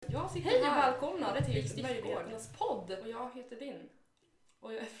sitter Hej och här. välkomna till Möjligheternas podd. Och jag heter Linn.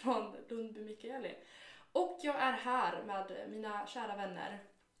 Och jag är från Lundby Mikaeli. Och jag är här med mina kära vänner.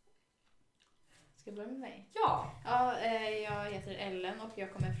 Ska jag börja med mig? Ja! Ja, jag heter Ellen och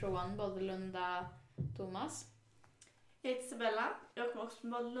jag kommer från Bollelunda, Thomas. Jag heter Isabella. Jag kommer också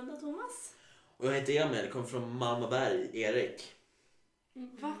från Bollelunda, Thomas. Och jag heter Emil, jag kommer från Malmöberg, Erik.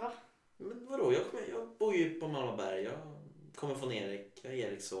 Va? Men vadå, jag bor ju på Malmöberg, jag kommer från Erik, jag är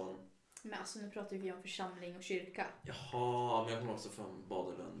Eriks son. Men alltså nu pratar vi om församling och kyrka. Jaha, men jag kommer också från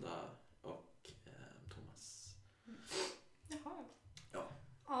Bollelunda och Thomas. Jaha. Ja.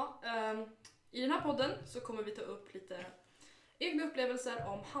 Ja, i den här podden så kommer vi ta upp lite egna upplevelser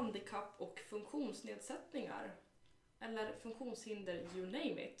om handikapp och funktionsnedsättningar. Eller funktionshinder, you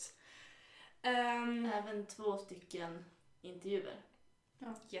name it. Även 2 stycken intervjuer.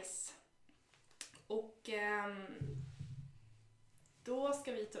 Ja. Yes. Och då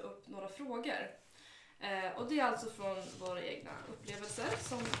ska vi ta upp några frågor. Och det är alltså från våra egna upplevelser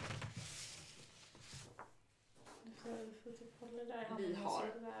som vi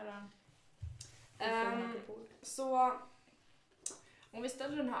har. Så om vi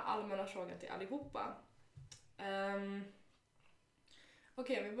ställer den här allmänna frågan till allihopa.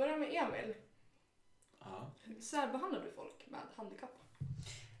 Okej, vi börjar med Emil. Ja. Hur särbehandlar du folk med handikapp?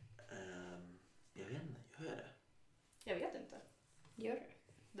 Jag vet inte, jag gör det. Jag vet inte. Gör du?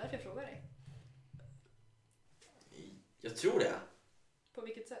 Därför jag frågar dig. Jag tror det. På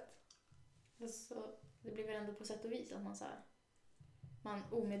vilket sätt? Alltså, det blir väl ändå på sätt och vis att man så här, man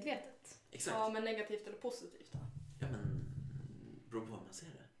omedvetet. Exakt. Ja, men negativt eller positivt då? Ja, men beror på hur man ser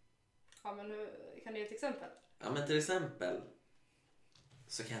det. Ja, men kan du ge ett exempel? Ja, men till exempel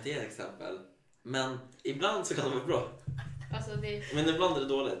så kan jag inte ge ett exempel. Men ibland så kan det vara bra. Alltså det... Men ibland är det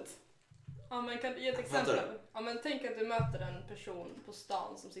dåligt. Ja, men kan du ge ett exempel? Ja, men tänk att du möter en person på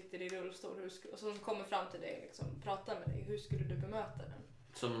stan som sitter i rullstol och som kommer fram till dig och liksom pratar med dig. Hur skulle du bemöta den?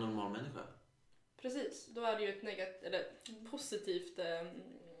 Som en normal människa. Precis, då är det ju ett positivt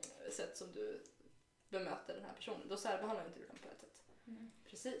sätt som du bemöter den här personen. Då särbehandlar inte du den på ett sätt. Mm.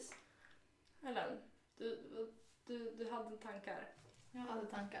 Precis. Eller, du hade tankar. Jag hade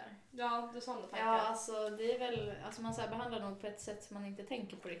tankar. Ja, du sa några tankar. Ja, alltså det är väl, alltså man särbehandlar nog på ett sätt som man inte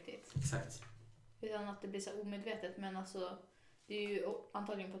tänker på riktigt. Exakt. Utan att det blir så omedvetet, men alltså det är ju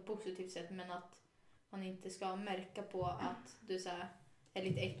antagligen på ett positivt sätt, men att man inte ska märka på att du så här, är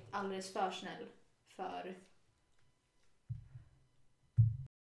lite alldeles för snäll för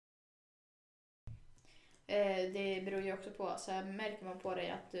det beror ju också på, så här, märker man på dig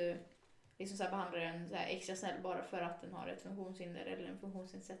att du liksom så här behandlar den så här extra snäll bara för att den har ett funktionshinder eller en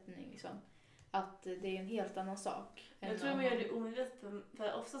funktionsnedsättning liksom. Att det är en helt annan sak. Jag tror man gör det omedvetet,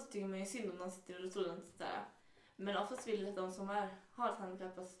 för oftast tycker man ju synd om någon sitter i rullstolen. Men oftast vill att de som har ett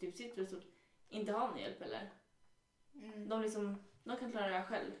handikapp, alltså typ sitter i rullstol, inte har någon hjälp eller. De kan klara det här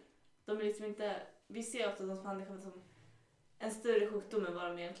själv. De är liksom inte, vi ser ofta de som handikappade som en större sjukdom än vad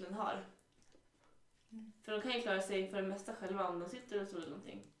de egentligen har. För de kan ju klara sig för det mesta själva om de sitter i rullstol eller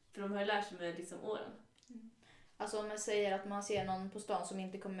någonting. För de har ju lärt sig med liksom åren. Alltså om man säger att man ser någon på stan som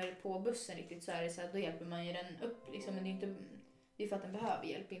inte kommer på bussen riktigt, så är det så här, då hjälper man ju den upp liksom, men det är för att den behöver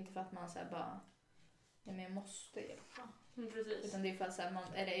hjälp, inte för att man så här bara men jag måste hjälpa. Precis. Utan det är för att så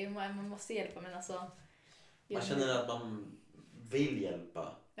här, man måste hjälpa, men alltså Man känner att man vill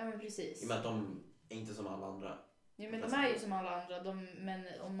hjälpa. Ja, men precis. I och med att de är inte som alla andra. Ja, men de är ju som alla andra,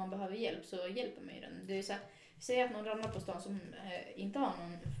 men om man behöver hjälp så hjälper man ju den. Det är så här, säg att någon ramlar på stan som inte har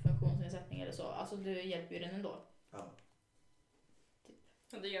någon funktionsnedsättning eller så, alltså du hjälper ju den ändå. Ja. Typ.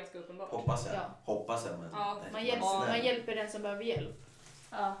 Ja, det är ganska uppenbart. Hoppas jag. Ja. Hoppas jag. Men Ja, Man hjälper den som behöver hjälp.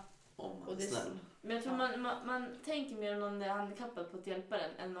 Ja. Om man Och är det- snäll. Men jag tror man tänker mer om någon är handikappad på att hjälpa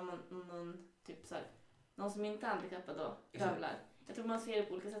den än om någon typ så här, någon som inte är handikappad då tävlar. Jag tror man ser det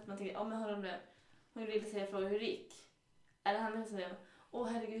på olika sätt. Man tänker, men har de det? Hon ville säga fråga hur det gick. Är det handikappad som säger,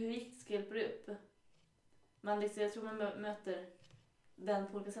 herregud, hur gick det? Ska hjälpa dig upp? Man liksom, jag tror man möter den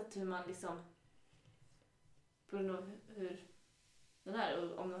på olika sätt, hur man liksom på grund av hur den är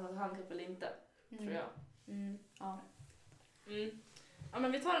och om den har handikapp eller inte, tror jag. Ja. Ja,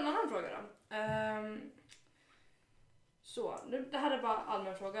 men vi tar en annan fråga då. Så, det här är bara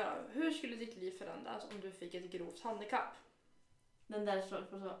allmän fråga då. Hur skulle ditt liv förändras om du fick ett grovt handikapp? Den där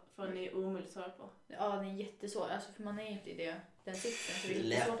frågan är omöjligt att svara på. Ja, den är jättesvår. Alltså, för man är ju inte i den sitsen. Så det är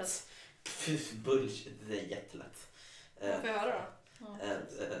Lätt. jättesvårt att... Bullshit, det är jättelätt. Får jag höra då? Ja.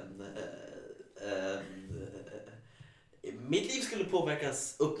 Mitt liv skulle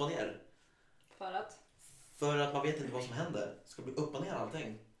påverkas upp och ner. För att? För att man vet inte vad som händer. Det ska bli upp och ner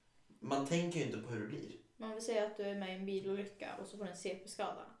allting. Man tänker ju inte på hur det blir. Man vill säga att du är med i en bilolycka och så får du en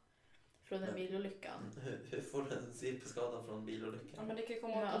CP-skada. från en bilolyckan. Hur får du en CP-skada från bilolyckan? Ja, men det kan ju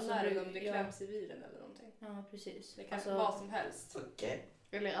komma Men åt alltså, när du- om det kläms i bilen eller någonting. Ja, precis. Det kan Alltså, vara vad som helst. Okej.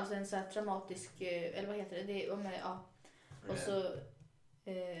 eller alltså en så här traumatisk, eller vad heter det? Det är, ja. Och så,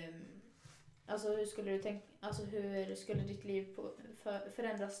 alltså hur skulle du tänka, alltså hur skulle ditt liv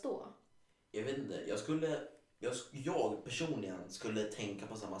förändras då? Jag vet inte. Jag personligen skulle tänka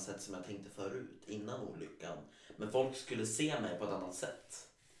på samma sätt som jag tänkte förut, innan olyckan. Men folk skulle se mig på ett annat sätt.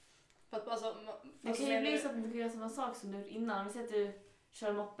 För att, alltså, Det kan ju bli så att du kan göra samma sak som du gjort innan. Vi säger att du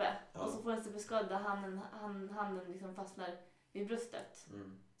kör moppe och så får en CP-skada där handen liksom fastnar vid bröstet.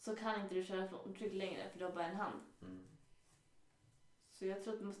 Så kan inte du köra otryggt längre för du har bara en hand. Så jag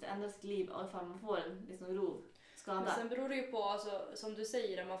tror att du måste ändra sitt liv ifall man får en liksom grov skada. Men sen beror det ju på, alltså, som du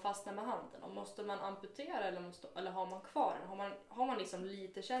säger, om man fastnar med handen. Och måste man amputera eller har man kvar den? Har man liksom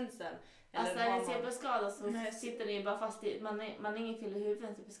lite känsel? Alltså Eller är har det en CP-skada så sitter det ju bara fast i, man är ingen fel i huvudet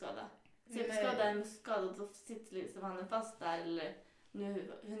en CP-skada. CP-skada är en skada och då sitter liksom handen fast där eller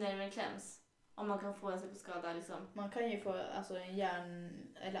hur nerven kläms. Om man kan få en CP-skada liksom. Man kan ju få alltså en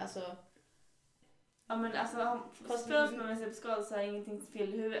eller alltså... Ja men alltså, fast med en CP-skada så är ingenting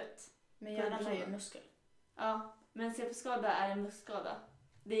fel i huvudet. Men hjärnan är ju en muskel. Ja, men en CP-skada är en muskelskada.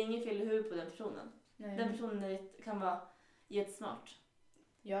 Det är ingen fel i huvudet på den personen. Nej. Den personen kan vara jättesmart.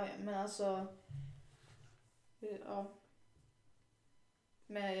 Ja, men alltså... Ja.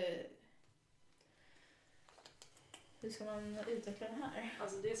 Men... Hur ska man utveckla det här?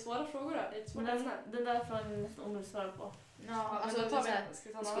 Alltså det är svåra frågor där. Det är ett svårt Men ämne. den där frågan är nästan omöjligt att svara på. Ja, alltså men då tar så här, vi, ska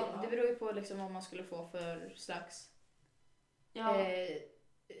vi ta en annan det då? beror ju på liksom vad man skulle få för slags Ja,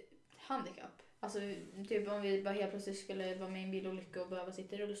 handikapp. Alltså typ om vi bara helt plötsligt skulle vara med i en bilolycka och behöva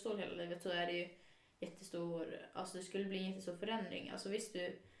sitta i rullstol hela livet så är det ju jättestor, alltså det skulle bli en jättestor förändring. Alltså visst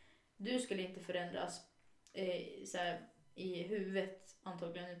du skulle inte förändras så här, i huvudet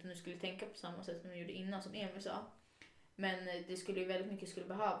antagligen, utan du skulle tänka på samma sätt som du gjorde innan, som Emil sa. Men det skulle ju väldigt mycket skulle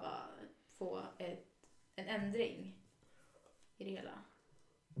behöva få en ändring i det hela.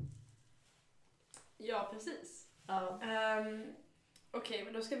 Ja, precis. Ja. Okej,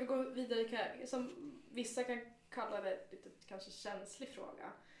 men då ska vi gå vidare. Som vissa kan kalla det lite kanske känslig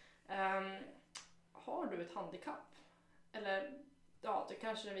fråga. Har du ett handikapp? Eller, ja, det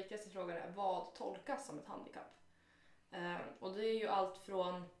kanske den viktigaste frågan är, vad tolkas som ett handikapp? Och det är ju allt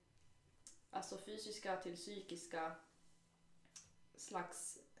från alltså fysiska till psykiska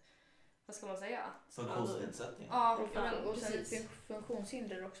slags, vad ska man säga? Funktionsnedsättning. Ja, Och sen precis.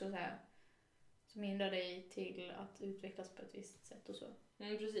 funktionshinder också så här, som hindrar dig till att utvecklas på ett visst sätt och så.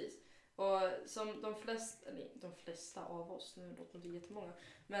 Precis. Och som de flesta av oss, nu låter det jättemånga,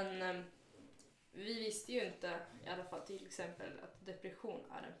 men vi visste ju inte, i alla fall till exempel, att depression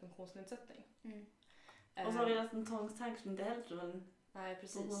är en funktionsnedsättning. och så har vi haft en tvångstanke som inte heller var en Nej,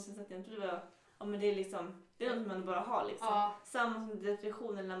 precis. funktionsnedsättning. Jag tror det var, ja men det är liksom, det är något man bara har liksom. Ja. Samma som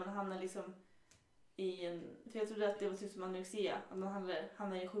depression eller när man hamnar liksom i för jag trodde att det var typ som anorexia, att man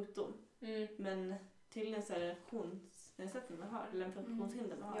hamnar i en sjukdom. Men tydligen så är det en funktionsnedsättning man har, eller en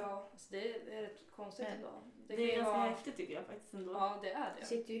funktionshinder man har. Ja, alltså det är rätt konstigt ändå. Det kan är ju ganska vara- häftigt tycker jag faktiskt ändå. Ja, det är Det det.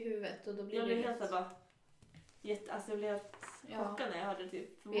 sitter ju i huvudet och då blir Jag det blev helt lätt- så bara jag blev helt chockad när jag hörde typ.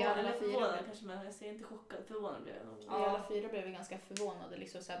 Vi alla Eller fyra. förvånad kanske, men jag säger inte chockad, förvånad blev jag nog. Vi alla fyra blev vi ganska förvånade.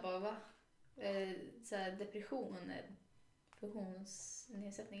 Liksom, så här, bara, va? Så här, depression,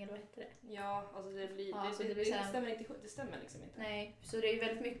 funktionsnedsättning eller vad heter det? Ja, alltså det blir, Ja, det, alltså det, det blir det, så här- stämmer liksom inte. Nej, så det är ju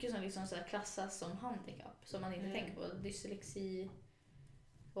väldigt mycket som liksom så här klassas som handikapp som man inte tänker på. Dyslexi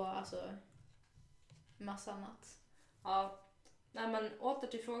och alltså massa annat. Ja. Nej, men åter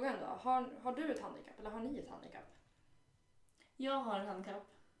till frågan då. Har du ett handikapp eller har ni ett handikapp? Jag har ett handikapp.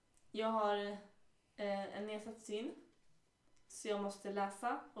 Jag har en nedsatt syn. Så jag måste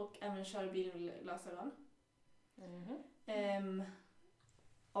läsa och även köra bil med glasögon.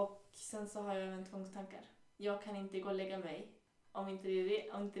 Och sen så har jag även tvångstankar. Jag kan inte gå och lägga mig om inte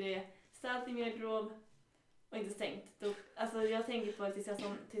det är städat i min garderob och inte stängt. Då, alltså jag tänker på det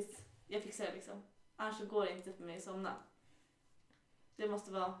tills jag fixar det liksom. Annars så går det inte för mig att somna. Det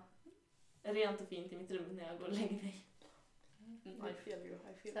måste vara rent och fint i mitt rum när jag går och lägger mig. I feel you.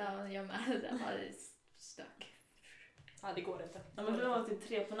 Så jag med, det var stök. Ja, det går inte. Ja, men det var typ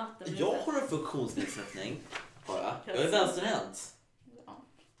 3 på natten. Jag har en funktionsnedsättning bara. Jag är vänsterhänt.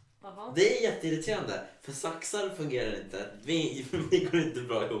 Aha. Det är jätteirriterande. För saxar fungerar inte. Vi går inte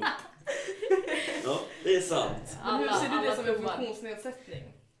bra ihop. Ja, det är sant. Men hur ser du det som en provar.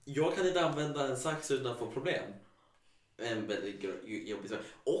 funktionsnedsättning? Jag kan inte använda en sax utan att få problem. En väldigt jobbig sak.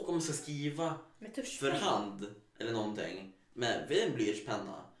 Och om jag ska skriva Med tusch. för hand eller någonting med en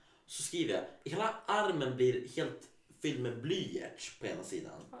blyertspenna så skriver jag. Hela armen blir helt fylld med blyerts på ena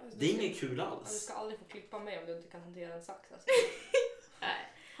sidan. Ja, Det är inget kul Du alls. ska aldrig få klippa mig om du inte kan hantera en sax. Alltså.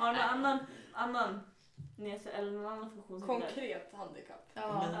 Har du någon annan eller någon annan funktionshinder? Konkret handikapp.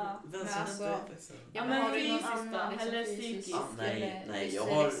 Ja. Men vem men som alltså- inte liksom. Ja, men har du någon fysiskt då? annan, liksom, Eller fysiskt? psykiskt? Nej,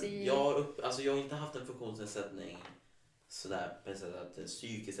 jag har inte haft en funktionsnedsättning sådär på sätt att det är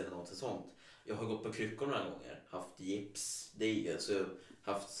psykiskt eller något sånt. Jag har gått på kryckor några gånger, haft gips, det är ju så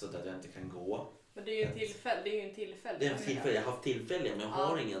haft så att jag inte kan gå. Men det är ju en tillfälle. Det är ju en tillfälle. Det är en tillfälle, jag har haft tillfällen men jag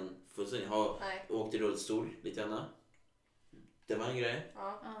har ingen fullständig. Jag har Nej. åkt i rullstol lite grann. Det var en grej.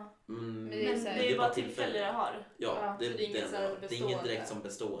 Ja. Ja. Mm, Men Men det är bara tillfälle jag har. Ja, så det är inget så här det är inget direkt bestående. som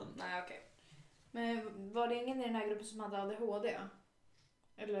bestående. Nej, okej. Men var det ingen i den här gruppen som hade ADHD?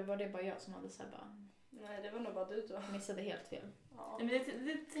 Eller var det bara jag som hade så här bara Nej, det var nog bara du då. missade helt fel? Ja. Nej, men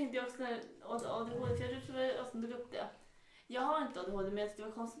det tänkte jag också när ADHD, för jag tror det var jag som tog upp det. Jag har inte ADHD, men jag tyckte det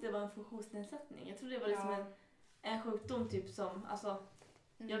var konstigt att det var en funktionsnedsättning. Jag tror det var liksom en sjukdom typ som, alltså,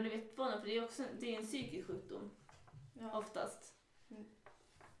 jag blev jätteförvånad för det är en psykisk sjukdom Ja. oftast.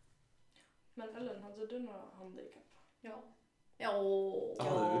 Men Ellen, hade du några handikapp? Ja. Ja,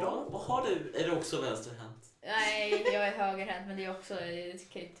 hur då? Vad har du? Är det också vänsterhänt? Nej, jag är högerhänt men det är också, jag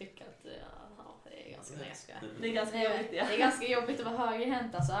kan ju tycka att det är ganska näska. Det är ganska Nej, jobbigt det är ganska jobbigt att vara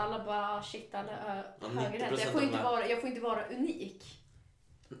högerhänt. Alltså alla bara shit, alla Ja, högerhänt. 90% Jag får inte vara unik.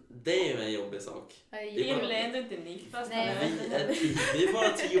 Det är ju en jobbig sak. Emil är ändå inte unik fast Nej, han är Vi är bara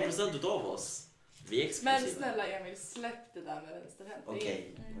 10% utav oss. Vi är exklusiva. Men snälla Emil, släpp det där med vänsterhänt.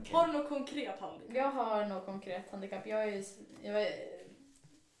 Okej. Har du något konkret handikapp? Jag har något konkret handikapp. Jag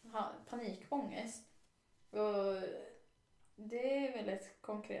har panikångest. Och det är väl ett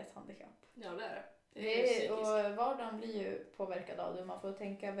konkret handikapp. Ja, det är det. Det är psykiskt. Och vardagen blir ju påverkad av det. Man får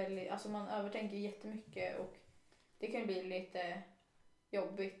tänka väldigt, alltså man övertänker jättemycket och det kan bli lite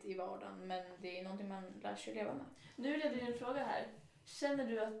jobbigt i vardagen, men det är någonting man lär sig leva med. Nu är det en fråga här. Känner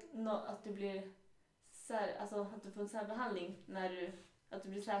du att du blir alltså att du får en särbehandling att du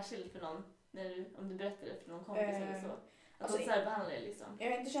blir särskild för någon om du berättar det för någon kompis eller så? Att alltså, de särbehandlar dig liksom.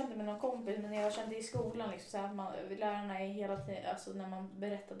 Jag har inte känt det med någon kompis, men jag har känt det i skolan liksom, så här, lärarna är hela tiden, alltså när man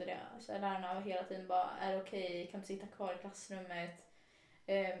berättade det, så här, lärarna var hela tiden bara, är det okej, kan du sitta kvar i klassrummet,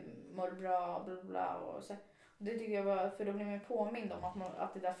 mår bra, bla bla och så. Det tycker jag var, för då blir man påmind om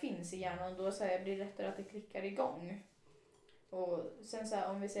att det där finns i hjärnan och då så här, blir det lättare att det klickar igång. Och sen så här,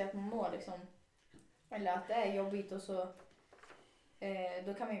 om vi säger att man mår liksom, eller att det är jobbigt och så,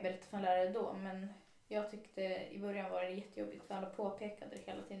 då kan man ju berätta för en lärare då, men jag tyckte i början var det jättejobbigt för alla påpekade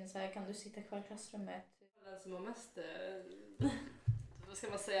hela tiden så här, kan du sitta kvar i klassrummet? Den som har mest, vad ska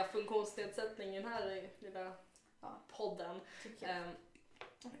man säga, funktionsnedsättning här lilla podden. Tycker jag.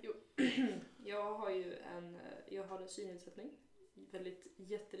 Jo, jag har en synnedsättning, väldigt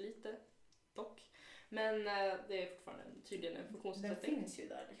jättelite dock, men det är fortfarande tydligen en Den funktionsnedsättning. finns ju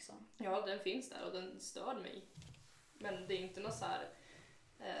där liksom. Ja, den finns där och den stör mig, men det är inte något så här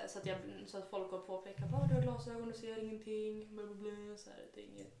så att folk har påpekat bara du har glasögon och ser ingenting, blablabla, så här, det är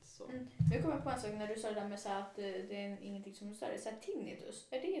inget så. Nu kommer jag på en sak när du sa det där med så här, att det är ingenting som du stör, så här, tinnitus,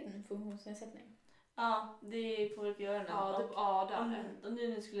 är det en funktionsnedsättning? Ja, det påverkar öronen. Ja, det är det. Om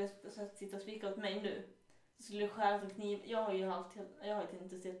du skulle sitta och spika åt mig nu så skulle du skära en kniv. Jag har ju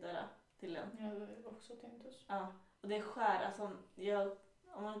tinnitus där till den. Jag har också tinnitus. Ja, och det skär, alltså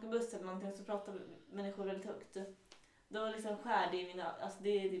om man åker buss eller någonting så pratar människor väldigt högt. Då liksom skär det i mina, alltså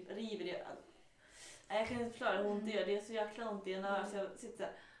det typ river det. Jag kan inte förklara hur ont det gör, det är så jäkla ont i en öra så jag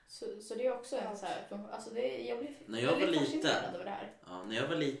sitter så det är också en så här, alltså jag blir när jag var väldigt liten, fascinerad över det här. ja, när jag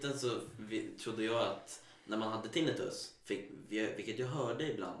var liten så trodde jag att när man hade tinnitus, vilket jag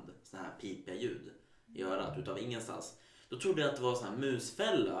hörde ibland såna här pipiga ljud i örat utav ingenstans, då trodde jag att det var sån här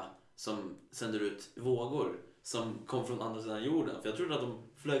musfälla som sänder ut vågor som kom från andra sidan jorden, för jag trodde att de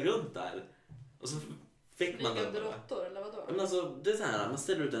flög runt där och så fick man den. Flygande råttor eller vadå? Men alltså, det är så här, man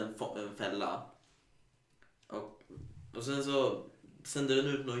ställer ut en fälla och sen så sänder den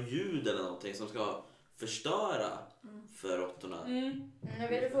ut något ljud eller någonting som ska förstöra för råttorna. Mm. Nu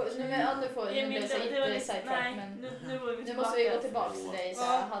blir det så inte sidetrack, men nu måste vi gå tillbaka till dig. Så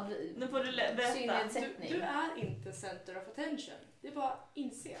nu får du berätta. synnedsättning. Du är inte center of attention. Det är bara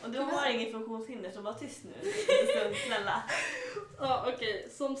inse. Och du har inget funktionshinder så var tyst nu. Snälla. Ja, okej.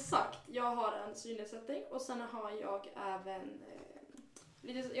 Som sagt, jag har en synnedsättning och sen har jag även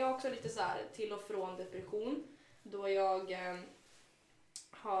jag har också lite så här till och från depression då jag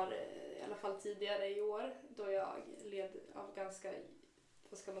har i alla fall tidigare i år då jag led av ganska,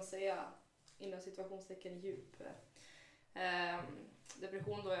 vad ska man säga, inom situationstecken djup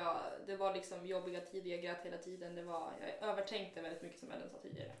depression då det var liksom jobbiga tider, jag grät hela tiden, jag övertänkte väldigt mycket som Ellen sa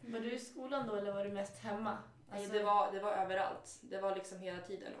tidigare. Var du i skolan då eller var du mest hemma? Alltså, det var överallt. Det var liksom hela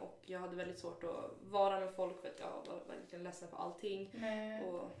tiden och jag hade väldigt svårt att vara med folk för att jag var verkligen ledsen på allting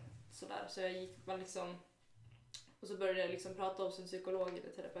och sådär. Så jag var liksom, och så började jag liksom prata om sin psykolog eller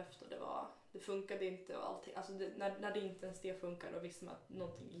terapeut och det funkade inte och allting. Alltså när det inte ens det funkar, då visste man att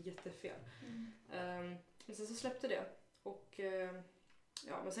någonting är jättefel. Men sen så släppte det och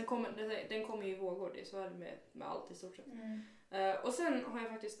men sen den kommer ju i vågor, det är så är det med allt i stort sett. Och sen har jag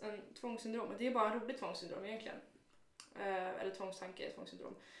faktiskt en tvångssyndrom. Det är bara en rolig tvångssyndrom egentligen. Eller tvångstanke,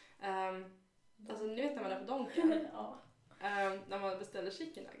 tvångssyndrom. Alltså ni vet när man är på Donken. När man beställer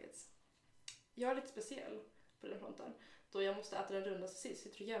chicken nuggets. Jag är lite speciell på den fronten. Då jag måste äta den rundaste sist.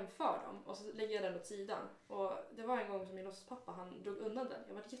 Jag sitter och jämför dem. Och så lägger jag den åt sidan. Och det var en gång som min låtsaspappa, han drog undan den.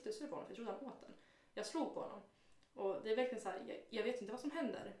 Jag var jättesur på honom för jag trodde han åt den. Jag slog på honom. Och det är verkligen så här, jag vet inte vad som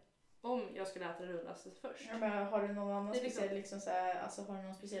händer. Om jag skulle äta det rundaste först. Ja, men har du någon annan speciell liksom så här, alltså har du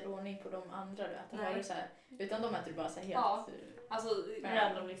någon speciell ordning på de andra du äter? Nej. Har du så här, utan de äter du bara så här helt... Ja, alltså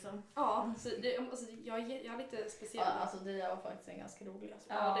random liksom. Ja, så jag är lite speciell. Ja, alltså det var faktiskt en ganska rolig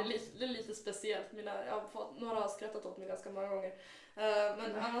aspekt. Ja, det är lite speciellt. Några har skrattat åt mig ganska många gånger.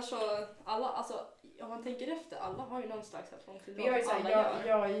 Men annars så, alla, alltså om man tänker efter, alla har ju någon slags tvångssyndrom.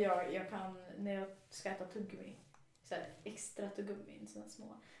 Jag kan, när jag ska äta tuggummi, så här, extra tuggummin, sådana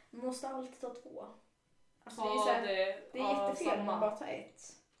små. Man måste alltid ta 2. Alltså, det är jättefel om man bara tar 1.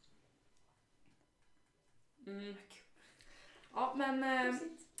 Ja, men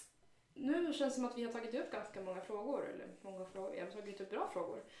nu känns det som att vi har tagit upp ganska många frågor. Jag har tagit upp bra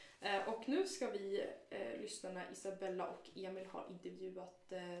frågor. Och nu ska vi, lyssnarna Isabella och Emil, har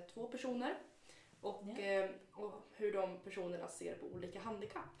intervjuat 2 personer. Och hur de personerna ser på olika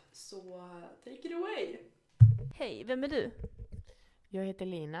handikapp. Så take it away! Hej, vem är du? Jag heter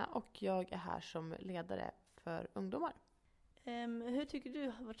Lina och jag är här som ledare för ungdomar. Hur tycker du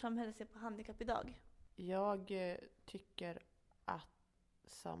att vårt samhälle ser på handikapp idag? Jag tycker att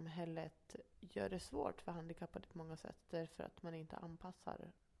samhället gör det svårt för handikappade på många sätt. Därför att man inte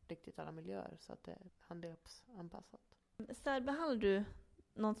anpassar riktigt alla miljöer så att det är handikappsanpassat. Särbehandlar du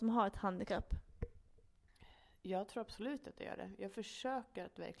någon som har ett handikapp? Jag tror absolut att det gör det. Jag försöker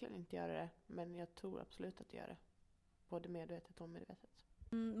att verkligen inte göra det. Men jag tror absolut att det gör det. Både medvetet och omedvetet.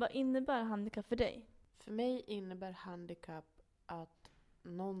 Vad innebär handikapp för dig? För mig innebär handikapp att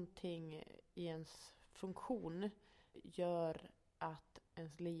någonting i ens funktion gör att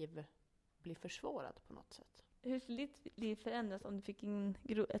ens liv blir försvårat på något sätt. Hur skulle ditt liv förändras om du fick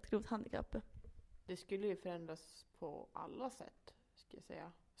ett grovt handikapp? Det skulle ju förändras på alla sätt, ska jag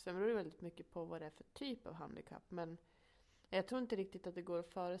säga. Sen beror det väldigt mycket på vad det är för typ av handikapp. Men jag tror inte riktigt att det går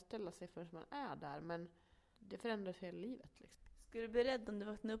att föreställa sig förrän man är där. Men det förändras hela livet. Liksom. Skulle du bli rädd om du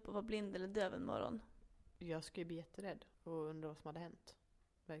vaknade upp och var blind eller döv en morgon? Jag skulle bli jätterädd och undra vad som hade hänt.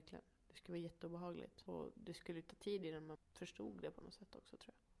 Verkligen. Det skulle vara jätteobehagligt. Och det skulle ta tid innan man förstod det på något sätt också,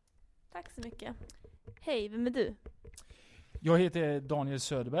 tror jag. Tack så mycket. Hej, vem är du? Jag heter Daniel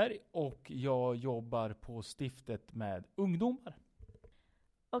Söderberg och jag jobbar på stiftet med ungdomar.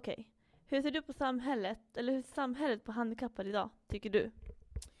 Okej. Hur ser du på samhället, eller hur ser samhället på handikappade idag, tycker du?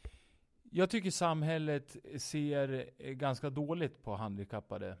 Jag tycker samhället ser ganska dåligt på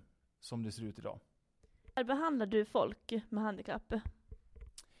handikappade som det ser ut idag. Hur behandlar du folk med handikapp?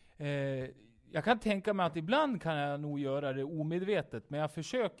 Jag kan tänka mig att ibland kan jag nog göra det omedvetet, men jag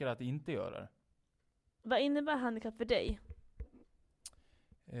försöker att inte göra det. Vad innebär handikapp för dig?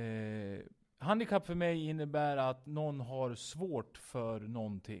 Handikapp för mig innebär att någon har svårt för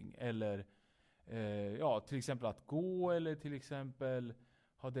någonting. Eller till exempel att gå, eller till exempel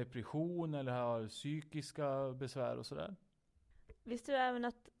ha depression eller ha psykiska besvär och sådär. Visste du även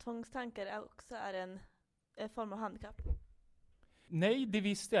att tvångstankar också är en form av handikapp? Nej, det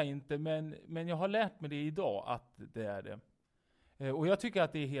visste jag inte, men jag har lärt mig det idag att det är det. Och jag tycker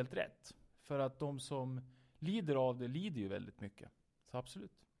att det är helt rätt. För att de som lider av det lider ju väldigt mycket. Så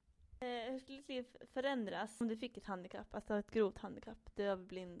absolut. Hur skulle ditt liv förändras om du fick ett handikapp, alltså ett grovt handikapp, döv,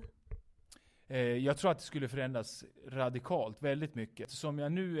 blind? Jag tror att det skulle förändras radikalt, väldigt mycket. Som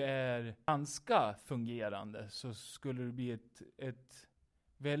jag nu är ganska fungerande så skulle det bli ett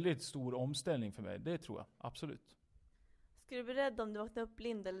väldigt stor omställning för mig. Det tror jag, absolut. Skulle du bli rädd om du vaknade upp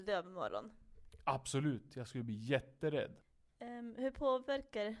blind eller döv imorgon? Absolut, jag skulle bli jätterädd. Hur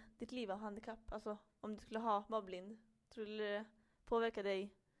påverkar ditt liv av handikapp? Alltså om du skulle vara blind, tror du det påverkar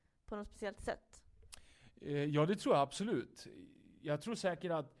dig på något speciellt sätt? Ja, det tror jag absolut. Jag tror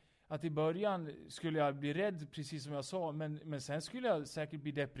säkert att i början skulle jag bli rädd, precis som jag sa, men sen skulle jag säkert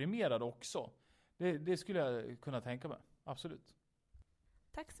bli deprimerad också. Det skulle jag kunna tänka mig, absolut.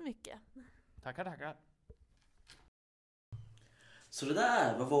 Tack så mycket. Tackar. Så det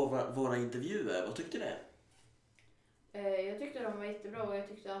där var våra intervjuer. Vad tyckte du? Jag tyckte de var jättebra och jag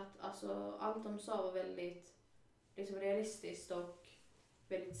tyckte att alltså, allt de sa var väldigt liksom, realistiskt och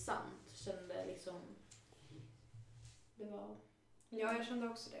väldigt sant. Kände liksom... Det var... Ja, jag kände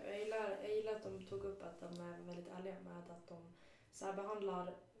också det. Jag gillar att de tog upp att de är väldigt ärliga med att de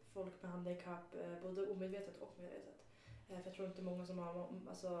särbehandlar folk med handikapp både omedvetet och medvetet. För jag tror inte många som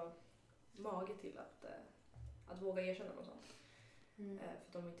har mage till att våga erkänna något sånt. För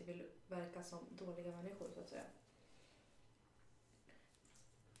att de inte vill verka som dåliga människor så att säga.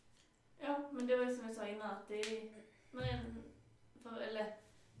 Ja, men det var ju som jag sa innan att det är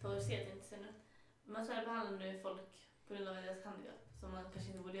favoriserat inte sen. Man särbehandlar nu folk på grund av deras handikapp som man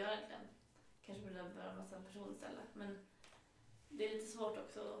kanske inte borde göra egentligen. Kanske borde vara en massa person istället. Men det är lite svårt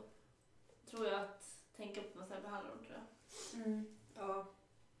också, tror jag, att tänka på att man särbehandlar dem, tror jag. Ja.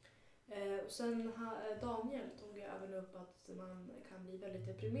 Och sen Daniel tog jag även upp att man kan bli väldigt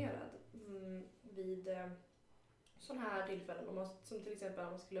deprimerad vid sådana här tillfällen. Som till exempel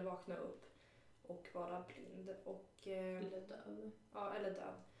om man skulle vakna upp och vara blind och Eller döv. Ja, eller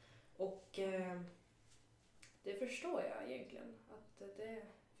döv. Och det förstår jag egentligen.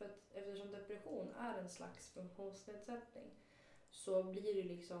 För att eftersom depression är en slags funktionsnedsättning så blir det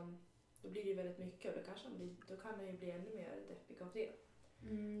liksom, då blir det väldigt mycket och då kan man ju bli ännu mer deppig av det.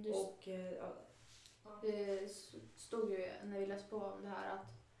 Det stod ju när vi läste på om det här att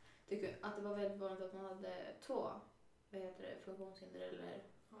det var väldigt vanligt att man hade två funktionshinder eller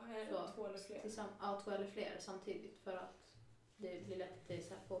så, 2 eller fler. 2 eller fler samtidigt för att det blir lätt att det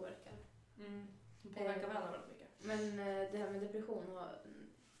så här påverkar. Påverkar varandra väldigt mycket. Men det här med depression,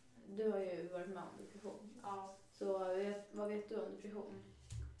 du har ju varit med om depression. Ja. Så vad vet du om depression?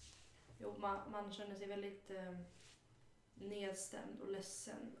 Jo, man känner sig väldigt nedstämd och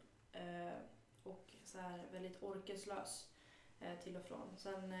ledsen och så här väldigt orkeslös till och från.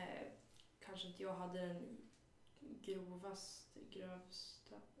 Sen kanske inte jag hade den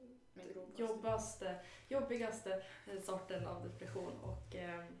jobbigaste sorten av depression och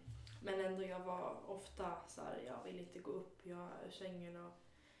men ändå jag var ofta så här, jag ville inte gå upp ur sängen och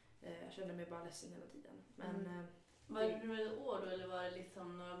jag kände mig bara ledsen hela tiden. Men var det några år då eller var det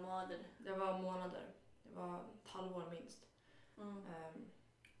liksom några månader? Det var månader. Det var ett halvår minst.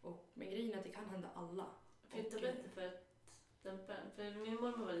 Men grejen är att det kan hända alla. Fick tabletter för att dämpa den? För min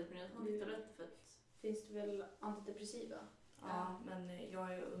mormor var lite mer att hon fick tabletter för att... Finns det väl antidepressiva? Ja, men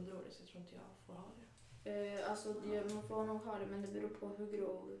jag är underårig så jag tror inte jag får ha det. Man får nog ha det men det beror på hur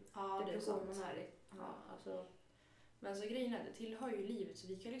grov depression man är i. Men så grejen är, det tillhör ju livet så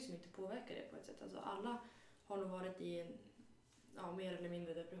vi kan liksom inte påverka det på ett sätt. Alltså alla har nog varit i en mer eller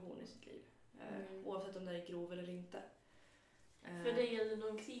mindre depression i sitt liv. Oavsett om det är grov eller inte. För dig är det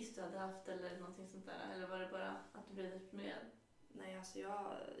någon kris du hade haft eller någonting sånt där? Eller var det bara att du blev deprimerad? Nej, alltså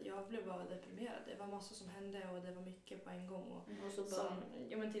jag blev bara deprimerad. Det var massor som hände och det var mycket på en gång. Och så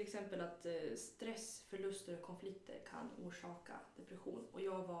men till exempel att stress, förluster och konflikter kan orsaka depression. Och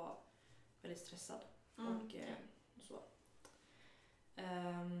jag var väldigt stressad. Och så.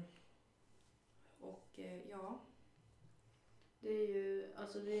 Ja. Det är ju,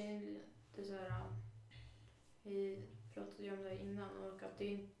 alltså det är så här, vi pratade ju om det innan och att det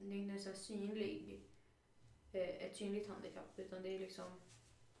är inte så här ett synligt handikapp utan det är liksom,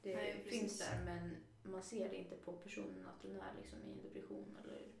 det finns där men man ser inte på personen att den är liksom i en depression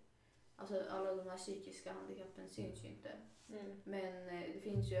eller, alltså alla de här psykiska handikappen syns ju inte. Men det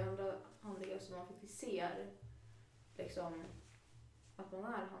finns ju andra handikapp som man faktiskt ser liksom att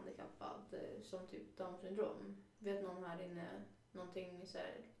man är handikappad som typ Down syndrom. Vet någon här inne någonting så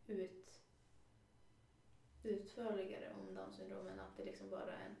här utförligare om Down syndrom än att det liksom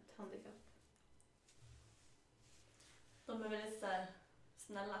bara är ett handikapp? De är väldigt så här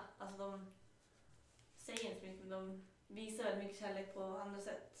snälla. Alltså de säger inte så mycket men de visar väldigt mycket kärlek på andra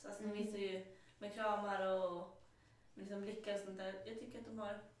sätt. Alltså de visar ju med kramar och med liksom blickar och sånt där. Jag tycker att de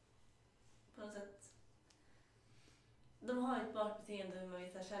har på något sätt, de har ett barnbeteende hur man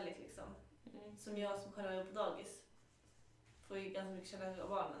visar kärlek liksom. Som jag som själv jobbar på dagis får ju ganska mycket kärlek av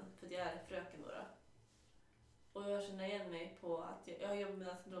barnen för att jag är fröken då. Och jag känner igen mig på att jag jobbar med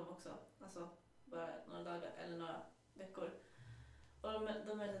Down syndrom också. Alltså bara några dagar eller några veckor. Och de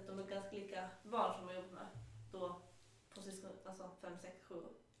är ganska lika barn som jag jobbar med då på syskon, alltså 5, 6, 7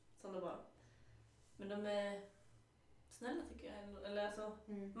 sådana barn. Men de är snälla tycker jag. Eller alltså,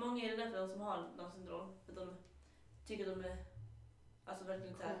 många är rädda för de som har Down syndrom. För de tycker de är alltså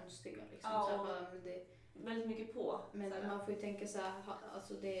verkligen så här konstiga liksom. Ja, så här, men det, väldigt mycket på. men så man får ju tänka så här,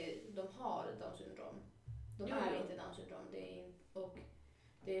 alltså de har Down syndrom. De Jo, är jo. inte Down syndrom. Och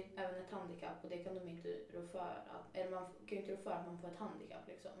det är även ett handikapp och det kan de inte rå för. Eller man kan ju inte rå för att man får ett handikapp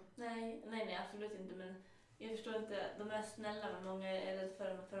liksom. Nej, absolut inte. Men Jag förstår inte, de är snälla men många är rädda för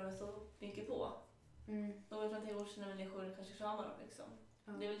dem för de är så mycket på. De är från teorierna människor kanske kramar dem liksom.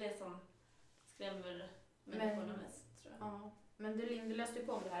 Ja. Det är väl det som skrämmer människorna mest, tror jag. Ja. Men du läste ju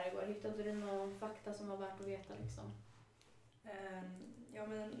på om det här igår. Hittade du någon fakta som var värt att veta liksom? Ja,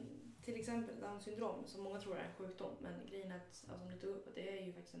 men till exempel Downs syndrom som många tror är en sjukdom, men grejen är att, som du tog upp, att det är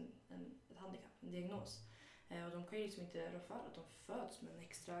ju faktiskt ett handikapp, en diagnos. Och de kan ju liksom inte rå för att de föds med en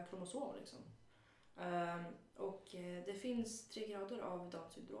extra kromosom liksom. Och det finns 3 grader av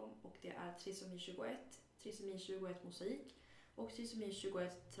Downs syndrom och det är trisomi 21, trisomi 21 mosaik och trisomi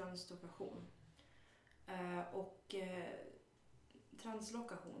 21 translokation.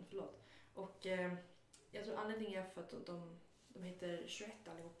 Translokation, förlåt. Och jag tror anledningen är för att de heter 21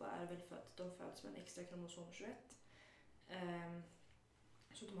 allihopa är väl för att de föds med en extra kromosom 21.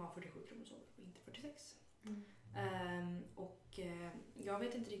 Så de har 47 kromosomer och inte 46. Jag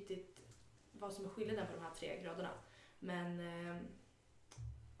vet inte riktigt vad som är skillnaden på de här 3 graderna. Men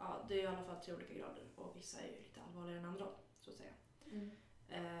ja, det är i alla fall 3 olika grader och vissa är ju lite allvarligare än andra, så att säga.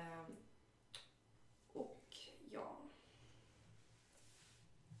 Och ja.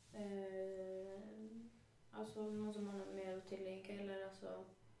 Alltså någon som har mer att tillägga eller alltså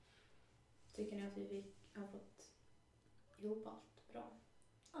tycker ni att vi har fått ihop allt bra?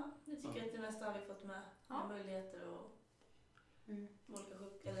 Ja, jag tycker att det mesta har vi fått med möjligheter och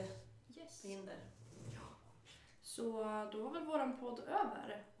olika eller hinder. Ja. Så då var väl våran podd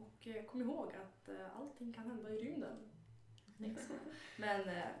över och kom ihåg att allting kan hända i rymden.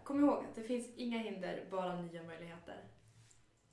 Men kom ihåg att det finns inga hinder, bara nya möjligheter.